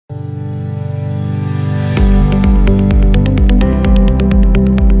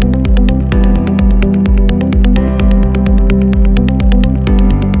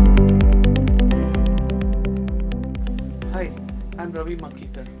Ravi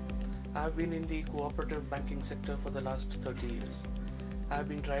Mankikar. I have been in the cooperative banking sector for the last 30 years. I have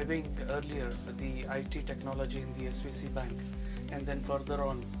been driving earlier the IT technology in the SVC Bank, and then further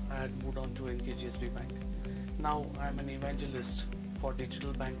on I had moved on to NKGSB Bank. Now I am an evangelist for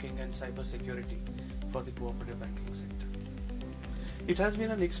digital banking and cyber security for the cooperative banking sector. It has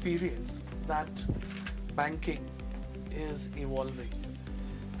been an experience that banking is evolving,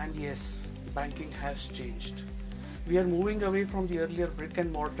 and yes, banking has changed. We are moving away from the earlier brick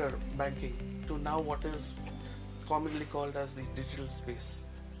and mortar banking to now what is commonly called as the digital space.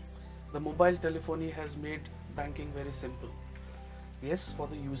 The mobile telephony has made banking very simple. Yes, for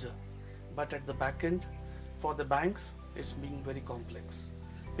the user, but at the back end, for the banks, it's being very complex.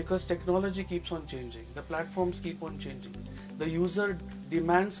 Because technology keeps on changing, the platforms keep on changing, the user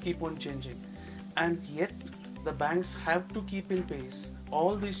demands keep on changing, and yet the banks have to keep in pace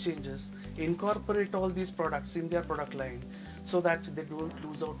all these changes, incorporate all these products in their product line so that they don't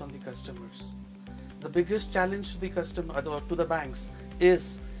lose out on the customers. The biggest challenge to the customer, to the banks,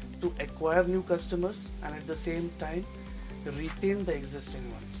 is to acquire new customers and at the same time retain the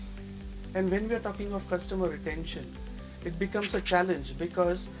existing ones. And when we are talking of customer retention, it becomes a challenge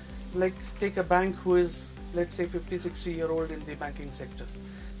because, like, take a bank who is, let's say, 50-60-year-old in the banking sector.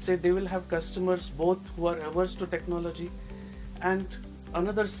 Say they will have customers both who are averse to technology and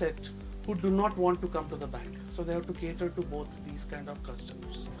another set who do not want to come to the bank. So they have to cater to both these kind of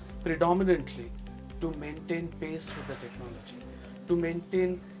customers. Predominantly to maintain pace with the technology, to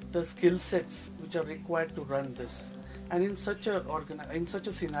maintain the skill sets which are required to run this. And in such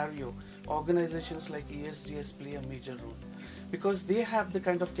a scenario, organizations like ESDS play a major role because they have the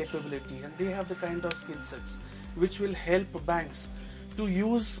kind of capability and they have the kind of skill sets which will help banks to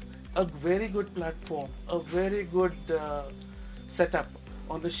use a very good platform, a very good setup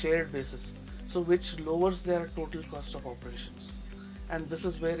on the shared basis, so which lowers their total cost of operations. And this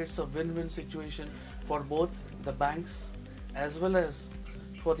is where it's a win-win situation for both the banks as well as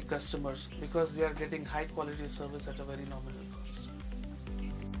for the customers because they are getting high quality service at a very nominal cost.